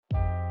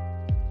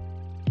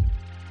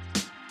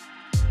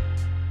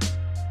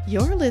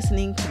You're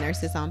listening to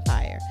Nurses on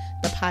Fire,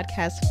 the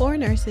podcast for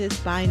nurses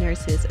by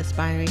nurses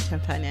aspiring to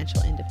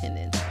financial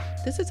independence.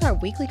 This is our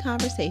weekly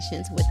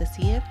conversations with the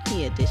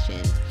CFP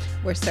editions,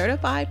 where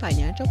certified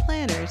financial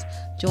planners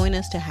join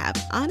us to have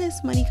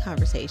honest money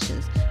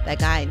conversations that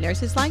guide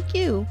nurses like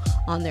you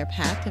on their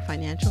path to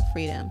financial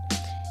freedom.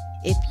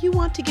 If you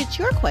want to get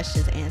your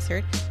questions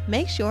answered,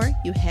 make sure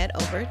you head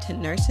over to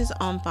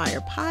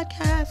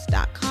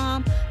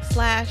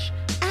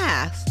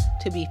nursesonfirepodcast.com/ask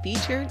to be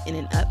featured in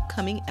an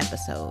upcoming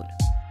episode.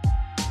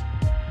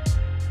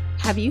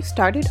 Have you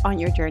started on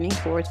your journey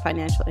towards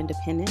financial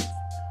independence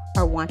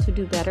or want to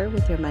do better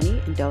with your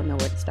money and don't know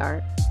where to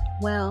start?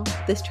 Well,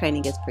 this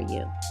training is for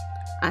you.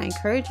 I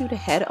encourage you to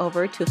head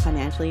over to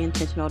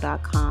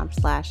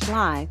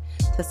financiallyintentional.com/live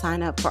to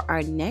sign up for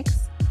our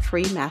next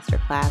free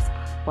masterclass,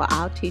 where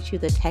I'll teach you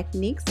the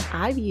techniques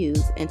I've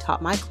used and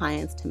taught my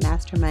clients to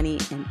master money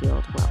and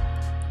build wealth.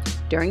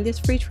 During this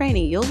free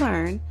training, you'll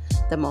learn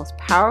the most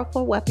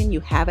powerful weapon you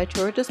have at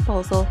your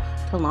disposal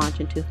to launch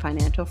into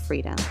financial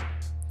freedom,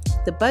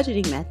 the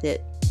budgeting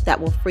method that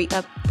will free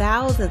up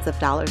thousands of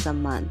dollars a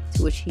month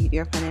to achieve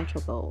your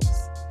financial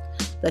goals,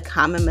 the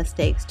common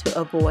mistakes to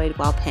avoid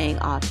while paying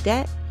off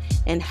debt,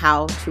 and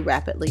how to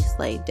rapidly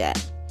slay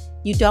debt.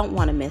 You don't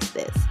want to miss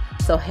this.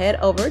 So head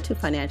over to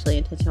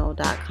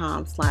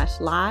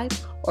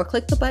financiallyintentional.com/live or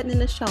click the button in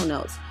the show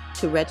notes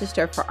to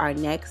register for our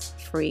next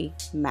free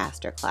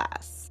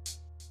masterclass.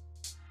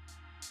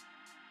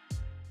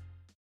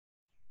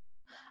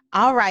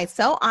 All right,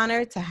 so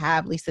honored to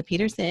have Lisa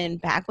Peterson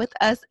back with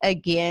us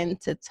again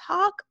to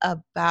talk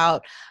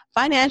about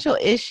financial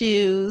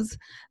issues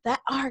that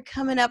are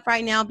coming up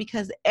right now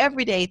because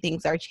every day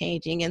things are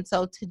changing. And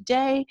so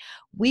today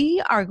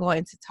we are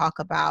going to talk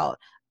about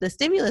the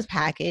stimulus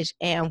package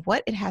and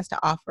what it has to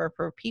offer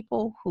for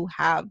people who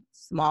have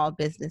small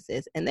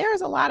businesses. And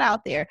there's a lot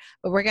out there,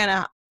 but we're going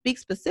to speak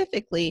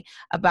specifically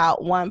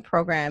about one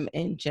program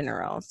in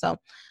general. So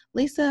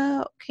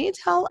Lisa, can you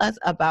tell us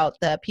about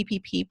the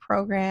PPP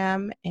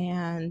program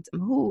and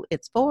who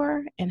it's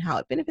for and how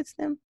it benefits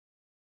them?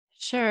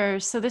 Sure.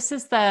 So this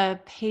is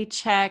the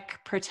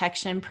Paycheck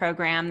Protection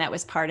Program that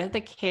was part of the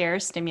CARE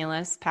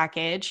stimulus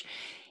package.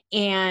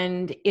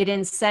 And it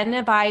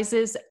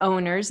incentivizes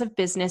owners of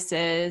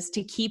businesses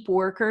to keep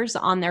workers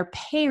on their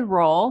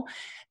payroll.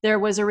 There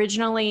was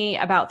originally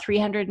about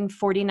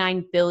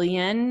 $349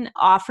 billion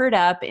offered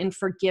up in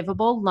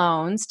forgivable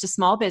loans to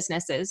small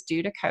businesses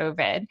due to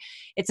COVID.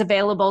 It's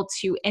available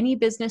to any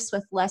business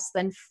with less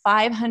than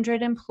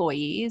 500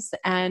 employees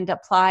and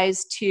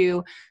applies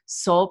to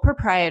sole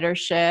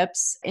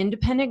proprietorships,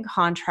 independent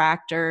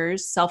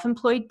contractors,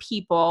 self-employed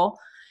people,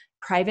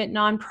 private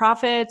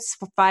nonprofits,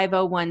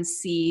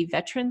 501c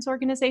veterans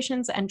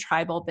organizations, and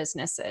tribal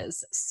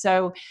businesses.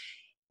 So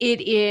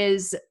it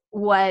is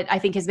what I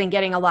think has been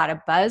getting a lot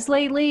of buzz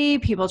lately,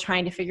 people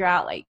trying to figure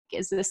out, like,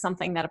 is this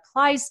something that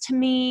applies to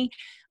me?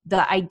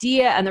 The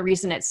idea and the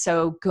reason it's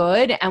so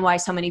good and why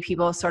so many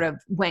people sort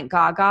of went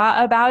gaga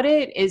about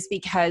it is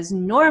because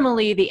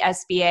normally the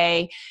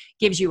SBA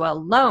gives you a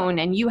loan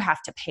and you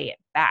have to pay it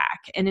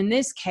back. And in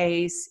this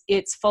case,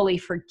 it's fully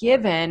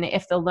forgiven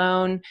if the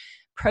loan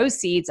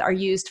proceeds are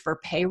used for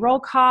payroll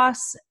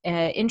costs,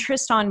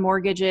 interest on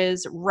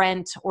mortgages,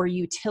 rent, or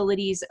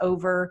utilities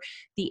over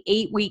the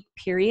 8-week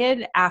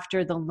period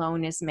after the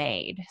loan is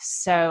made.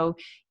 So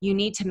you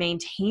need to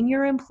maintain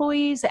your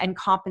employees and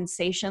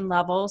compensation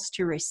levels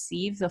to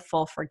receive the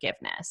full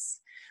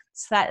forgiveness.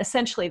 So that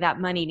essentially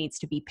that money needs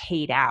to be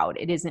paid out.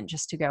 It isn't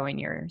just to go in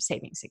your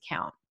savings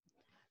account.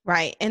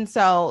 Right. And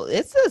so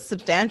it's a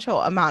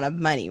substantial amount of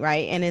money,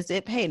 right? And is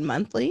it paid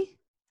monthly?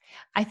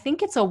 I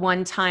think it's a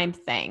one-time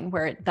thing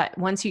where that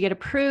once you get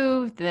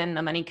approved, then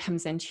the money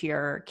comes into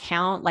your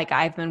account. Like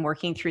I've been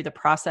working through the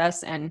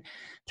process and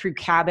through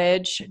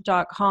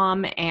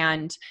cabbage.com,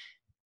 and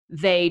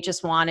they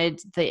just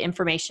wanted the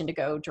information to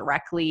go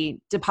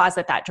directly,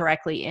 deposit that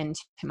directly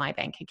into my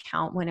bank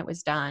account when it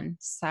was done.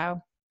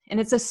 So, and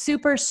it's a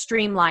super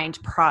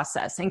streamlined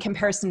process in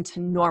comparison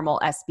to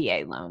normal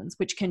SBA loans,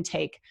 which can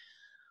take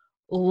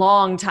a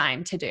long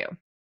time to do.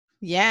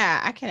 Yeah,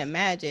 I can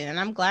imagine. And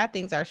I'm glad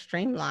things are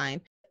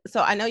streamlined.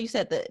 So I know you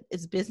said that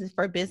it's business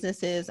for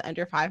businesses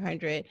under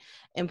 500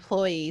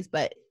 employees,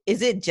 but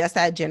is it just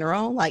that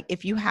general? Like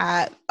if you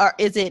have, or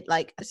is it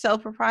like sole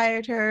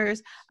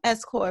proprietors,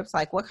 S corps,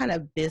 like what kind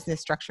of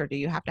business structure do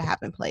you have to have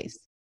in place?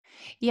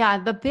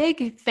 Yeah, the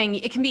big thing,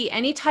 it can be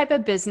any type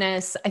of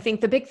business. I think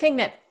the big thing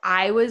that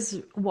I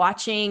was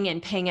watching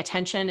and paying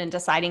attention and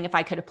deciding if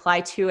I could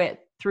apply to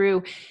it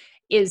through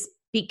is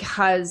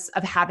because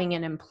of having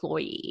an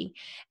employee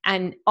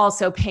and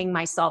also paying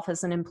myself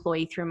as an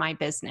employee through my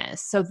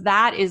business. So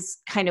that is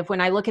kind of when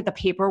I look at the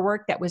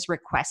paperwork that was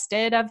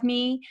requested of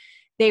me,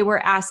 they were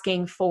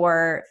asking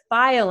for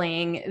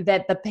filing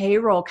that the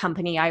payroll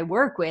company I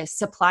work with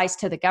supplies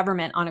to the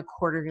government on a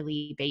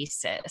quarterly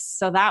basis.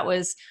 So that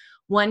was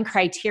one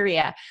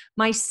criteria.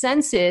 My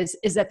sense is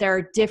that there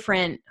are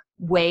different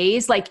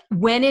ways, like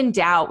when in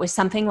doubt with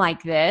something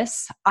like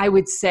this, I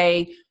would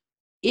say,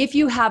 if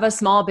you have a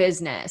small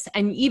business,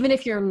 and even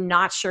if you're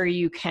not sure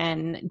you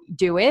can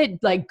do it,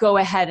 like go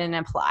ahead and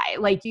apply.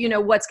 Like,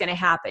 what's going to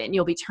happen?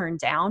 You'll be turned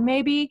down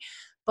maybe.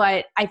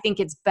 But I think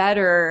it's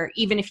better,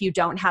 even if you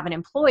don't have an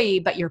employee,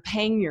 but you're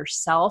paying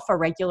yourself a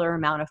regular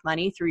amount of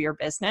money through your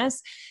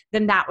business,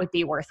 then that would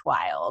be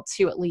worthwhile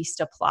to at least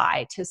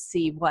apply to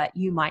see what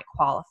you might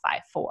qualify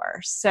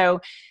for.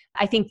 So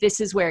I think this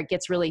is where it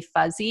gets really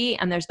fuzzy,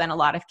 and there's been a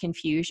lot of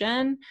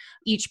confusion.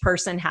 Each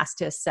person has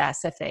to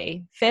assess if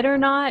they fit or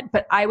not.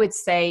 But I would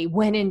say,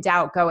 when in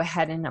doubt, go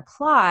ahead and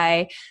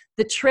apply.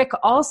 The trick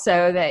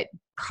also that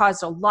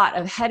caused a lot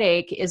of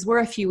headache is we're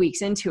a few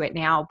weeks into it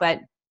now, but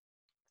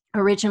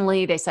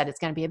originally they said it's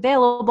going to be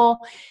available,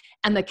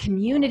 and the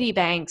community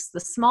banks, the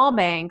small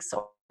banks,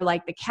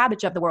 like the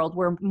Cabbage of the world,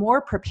 were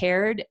more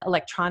prepared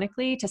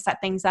electronically to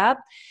set things up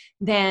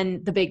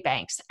than the big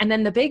banks. And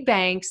then the big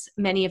banks,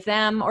 many of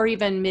them, or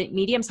even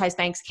medium-sized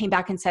banks, came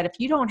back and said, if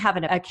you don't have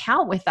an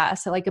account with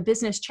us, like a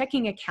business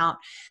checking account,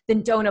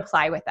 then don't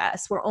apply with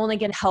us. We're only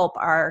going to help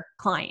our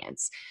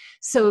clients.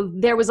 So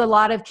there was a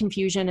lot of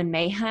confusion and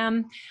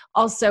mayhem.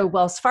 Also,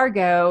 Wells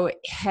Fargo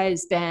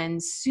has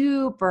been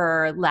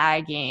super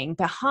lagging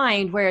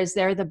behind, whereas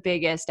they're the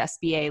biggest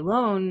SBA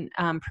loan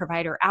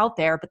provider out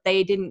there, but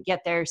they didn't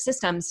get their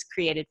systems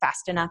created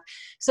fast enough.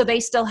 So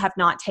they still have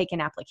not taken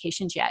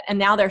applications yet. And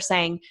now they're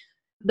saying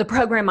the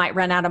program might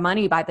run out of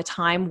money by the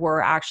time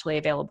we're actually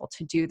available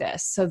to do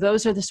this. So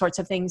those are the sorts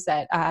of things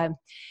that,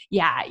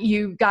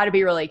 you got to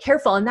be really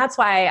careful. And that's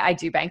why I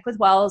do bank with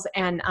Wells.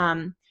 And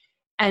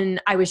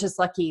I was just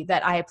lucky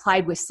that I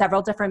applied with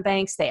several different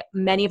banks.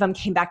 Many of them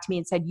came back to me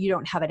and said, you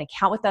don't have an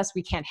account with us,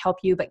 we can't help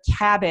you. But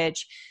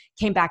Cabbage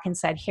came back and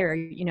said,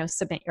 here,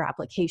 submit your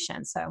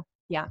application. So,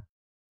 yeah.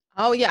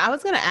 Oh, yeah. I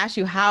was going to ask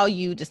you how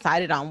you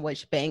decided on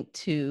which bank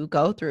to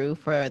go through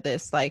for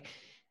this. Like,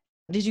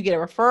 did you get a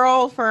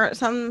referral for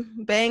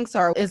some banks,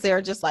 or is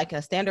there just like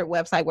a standard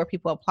website where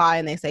people apply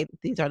and they say,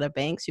 these are the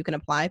banks you can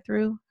apply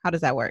through? How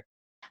does that work?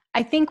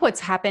 I think what's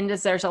happened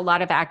is there's a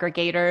lot of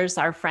aggregators,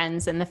 our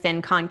friends in the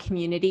FinCon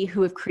community,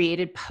 who have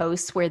created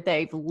posts where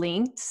they've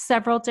linked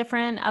several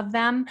different of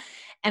them.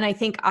 And I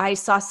think I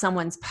saw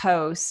someone's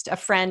post, a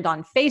friend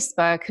on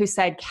Facebook, who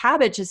said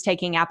Cabbage is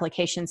taking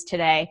applications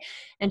today.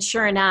 And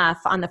sure enough,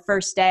 on the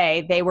first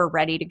day, they were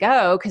ready to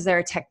go because they're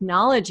a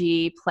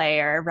technology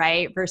player,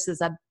 right?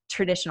 Versus a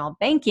traditional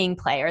banking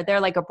player.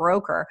 They're like a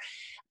broker.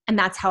 And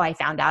that's how I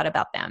found out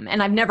about them.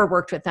 And I've never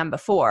worked with them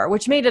before,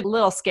 which made it a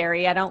little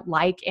scary. I don't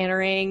like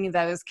entering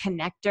those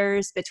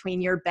connectors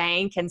between your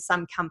bank and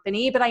some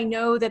company, but I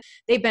know that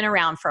they've been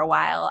around for a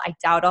while. I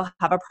doubt I'll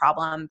have a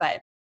problem,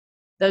 but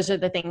those are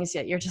the things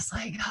that you're just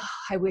like, oh,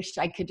 I wish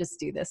I could just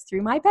do this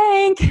through my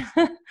bank.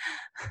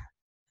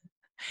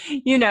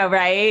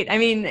 Right? I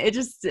mean, it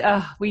just,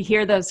 we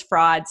hear those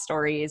fraud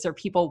stories or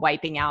people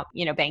wiping out,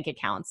 bank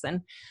accounts,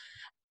 and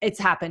it's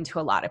happened to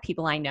a lot of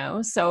people I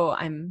know. So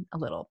I'm a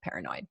little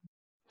paranoid.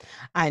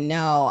 I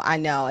know.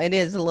 It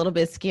is a little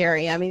bit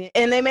scary. I mean,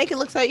 and they make it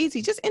look so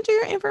easy. Just enter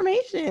your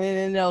information and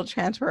then they'll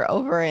transfer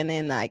over, and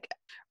then like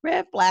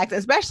red flags,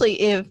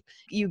 especially if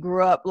you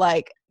grew up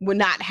like we're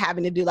not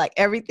having to do like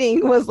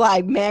everything was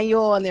like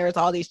manual and there's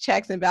all these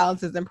checks and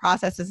balances and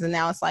processes. And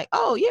now it's like,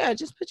 oh yeah,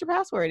 just put your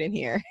password in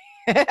here.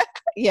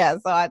 Yeah.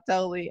 So I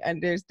totally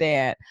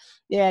understand.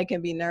 Yeah. It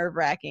can be nerve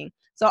wracking.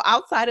 So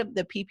outside of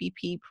the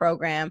PPP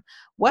program,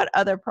 what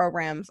other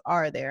programs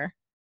are there?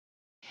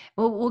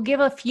 Well, we'll give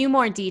a few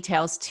more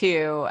details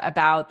too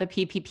about the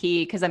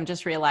PPP, because I'm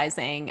just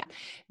realizing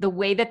the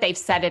way that they've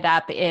set it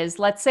up is,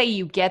 let's say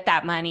you get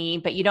that money,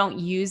 but you don't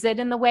use it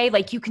in the way,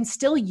 like you can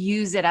still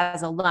use it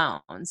as a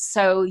loan.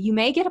 So you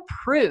may get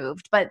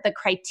approved, but the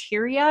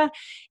criteria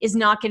is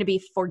not going to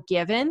be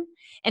forgiven.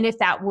 And if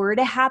that were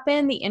to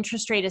happen, the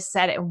interest rate is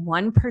set at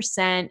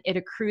 1%. It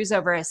accrues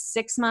over a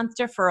 6-month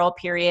deferral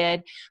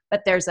period,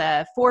 but there's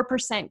a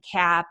 4%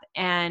 cap,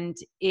 and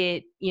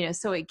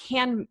so it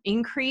can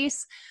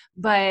increase.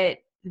 But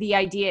the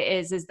idea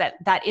is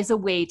that is a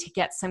way to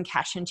get some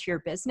cash into your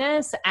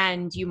business,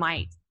 and you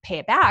might pay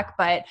it back,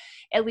 but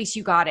at least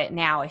you got it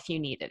now if you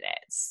needed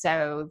it.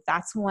 So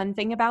that's one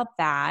thing about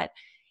that.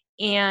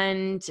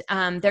 And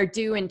they're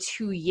due in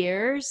 2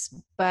 years,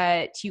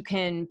 but you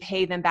can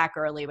pay them back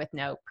early with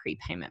no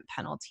prepayment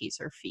penalties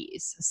or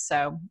fees.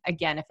 So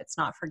again, if it's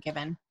not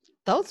forgiven.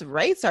 Those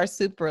rates are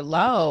super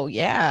low.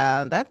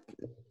 Yeah, that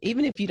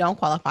even if you don't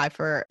qualify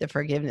for the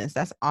forgiveness,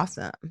 that's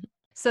awesome.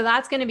 So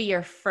that's going to be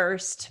your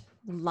first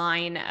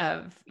line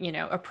of,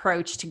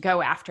 approach to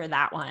go after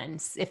that one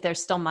if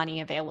there's still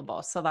money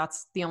available. So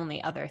that's the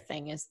only other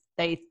thing is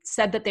they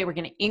said that they were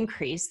going to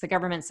increase, the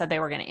government said they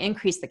were going to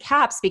increase the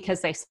caps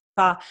because they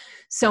saw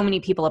so many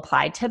people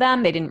applied to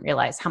them. They didn't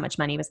realize how much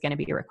money was going to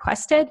be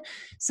requested.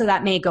 So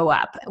that may go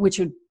up, which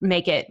would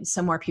make it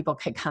so more people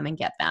could come and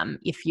get them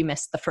if you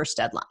missed the first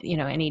deadline,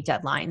 any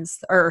deadlines,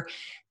 or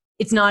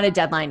it's not a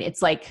deadline.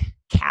 It's like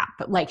cap,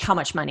 like how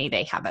much money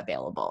they have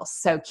available.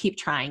 So keep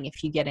trying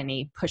if you get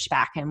any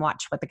pushback and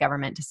watch what the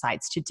government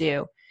decides to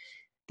do.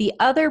 The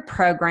other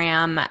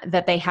program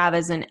that they have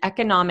is an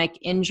economic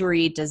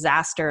injury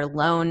disaster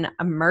loan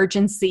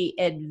emergency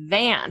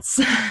advance.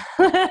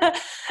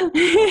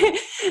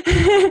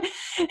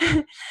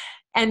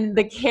 And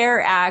the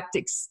CARE Act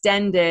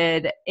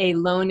extended a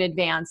loan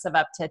advance of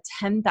up to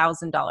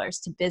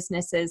 $10,000 to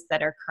businesses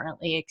that are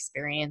currently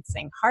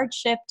experiencing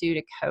hardship due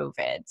to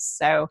COVID.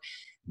 So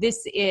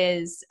this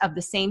is of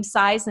the same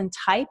size and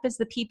type as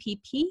the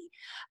PPP,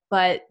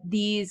 but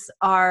these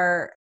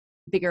are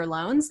bigger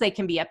loans. They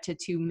can be up to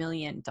 $2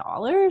 million,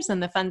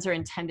 and the funds are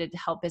intended to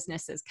help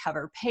businesses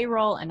cover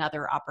payroll and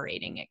other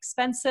operating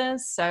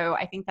expenses. So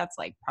I think that's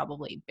like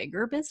probably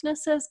bigger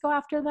businesses go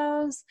after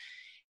those.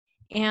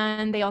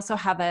 And they also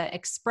have an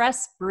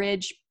express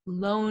bridge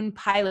loan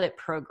pilot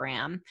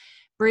program,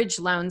 bridge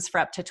loans for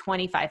up to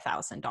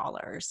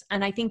 $25,000.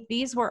 And I think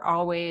these were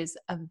always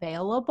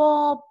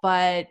available,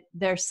 but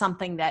there's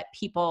something that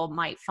people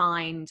might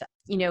find,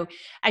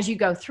 as you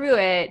go through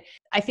it.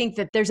 I think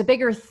that there's a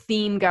bigger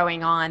theme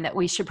going on that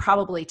we should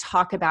probably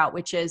talk about,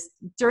 which is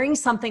during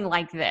something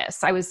like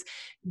this. I was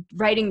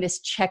writing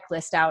this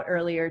checklist out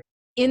earlier.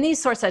 In these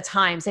sorts of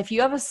times, if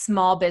you have a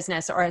small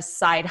business or a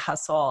side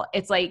hustle,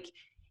 it's like,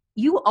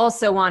 you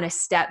also want to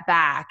step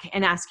back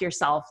and ask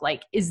yourself,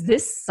 like, is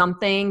this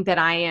something that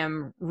I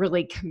am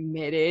really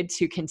committed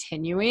to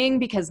continuing?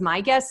 Because my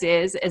guess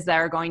is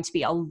there are going to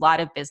be a lot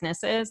of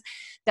businesses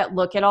that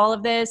look at all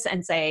of this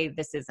and say,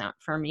 this isn't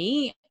for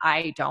me.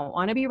 I don't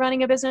want to be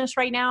running a business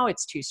right now.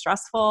 It's too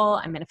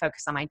stressful. I'm going to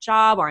focus on my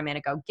job, or I'm going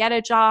to go get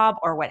a job,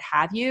 or what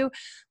have you.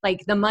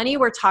 Like, the money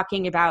we're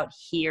talking about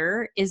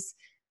here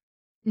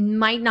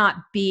might not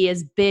be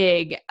as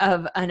big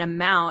of an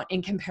amount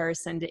in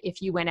comparison to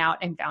if you went out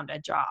and found a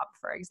job,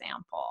 for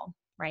example,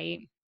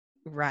 right?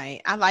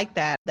 Right. I like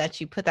that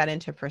you put that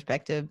into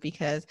perspective,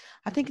 because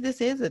I think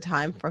this is a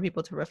time for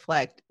people to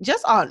reflect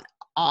just on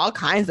all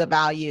kinds of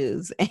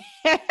values.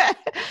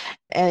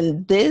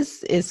 And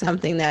this is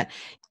something that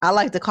I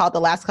like to call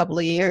the last couple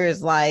of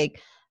years, like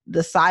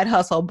the side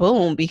hustle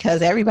boom,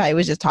 because everybody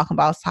was just talking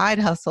about side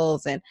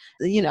hustles and,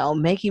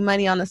 making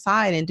money on the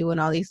side and doing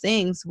all these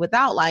things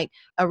without like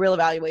a real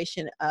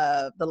evaluation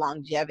of the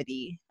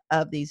longevity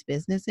of these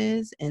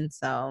businesses. And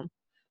so,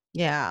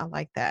 yeah, I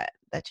like that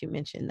you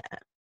mentioned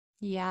that.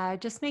 Yeah,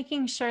 just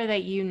making sure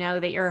that you know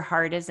that your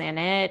heart is in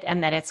it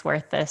and that it's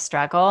worth the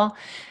struggle.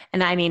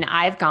 And I mean,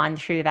 I've gone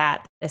through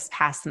that this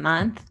past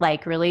month,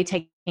 like really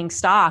taking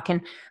stock. And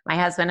my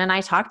husband and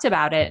I talked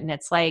about it, and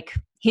it's like,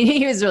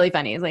 he was really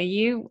funny. He's like,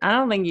 I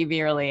don't think you'd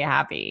be really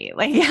happy,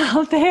 like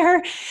out there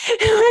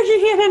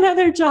working in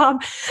another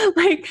job.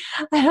 Like,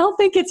 I don't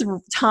think it's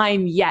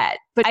time yet,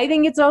 but I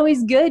think it's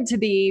always good to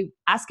be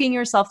asking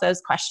yourself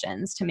those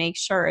questions to make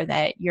sure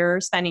that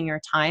you're spending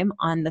your time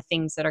on the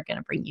things that are going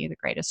to bring you the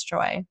greatest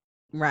joy.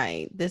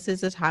 Right. This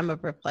is a time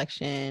of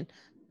reflection.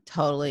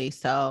 Totally.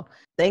 So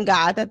thank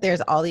God that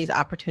there's all these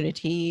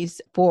opportunities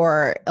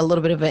for a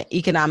little bit of an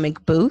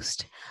economic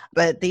boost,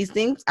 but these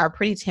things are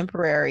pretty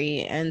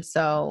temporary. And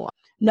so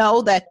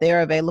know that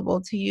they're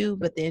available to you,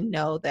 but then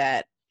know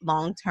that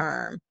long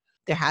term,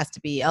 there has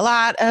to be a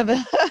lot of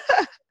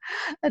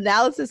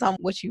analysis on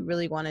what you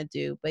really want to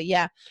do. But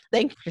yeah,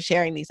 thanks for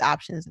sharing these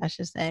options, I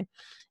should say.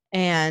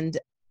 And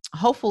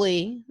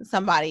hopefully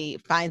somebody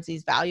finds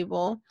these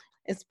valuable,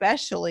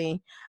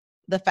 especially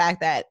the fact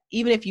that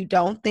even if you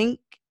don't think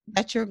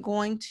that you're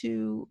going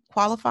to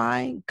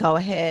qualify, go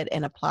ahead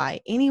and apply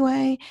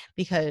anyway,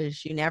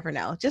 because you never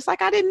know. Just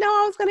like I didn't know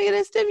I was going to get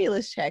a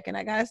stimulus check, and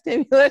I got a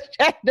stimulus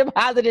check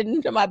deposited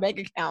into my bank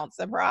account.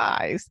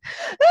 Surprise.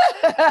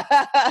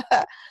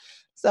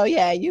 So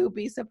yeah, you'll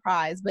be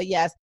surprised. But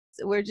yes,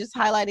 we're just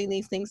highlighting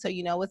these things so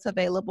you know what's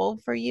available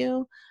for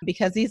you,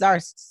 because these are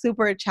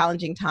super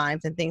challenging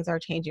times and things are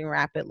changing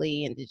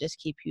rapidly, and to just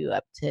keep you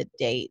up to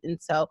date. And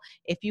so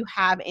if you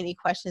have any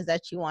questions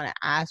that you want to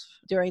ask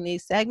during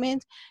these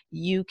segments,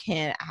 you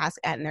can ask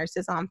at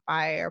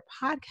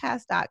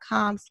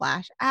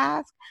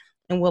nursesonfirepodcast.com/ask,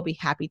 and we'll be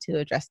happy to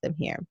address them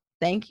here.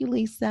 Thank you,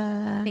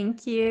 Lisa.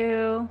 Thank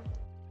you.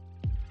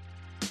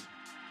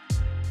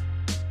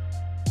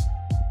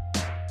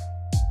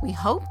 We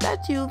hope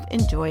that you've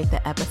enjoyed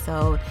the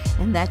episode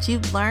and that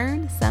you've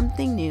learned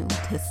something new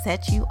to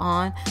set you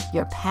on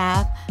your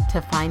path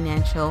to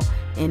financial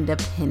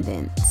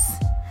independence.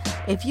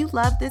 If you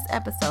love this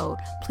episode,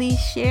 please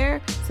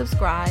share,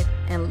 subscribe,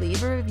 and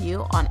leave a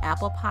review on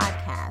Apple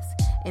Podcasts.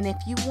 And if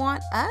you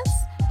want us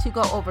to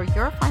go over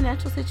your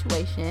financial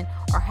situation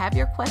or have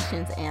your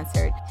questions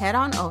answered, head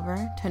on over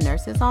to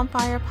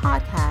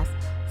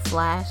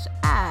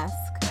nursesonfirepodcast.com/ask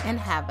and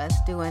have us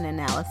do an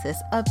analysis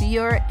of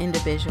your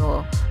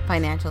individual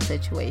financial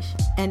situation.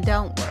 And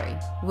don't worry,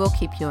 we'll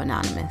keep you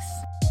anonymous.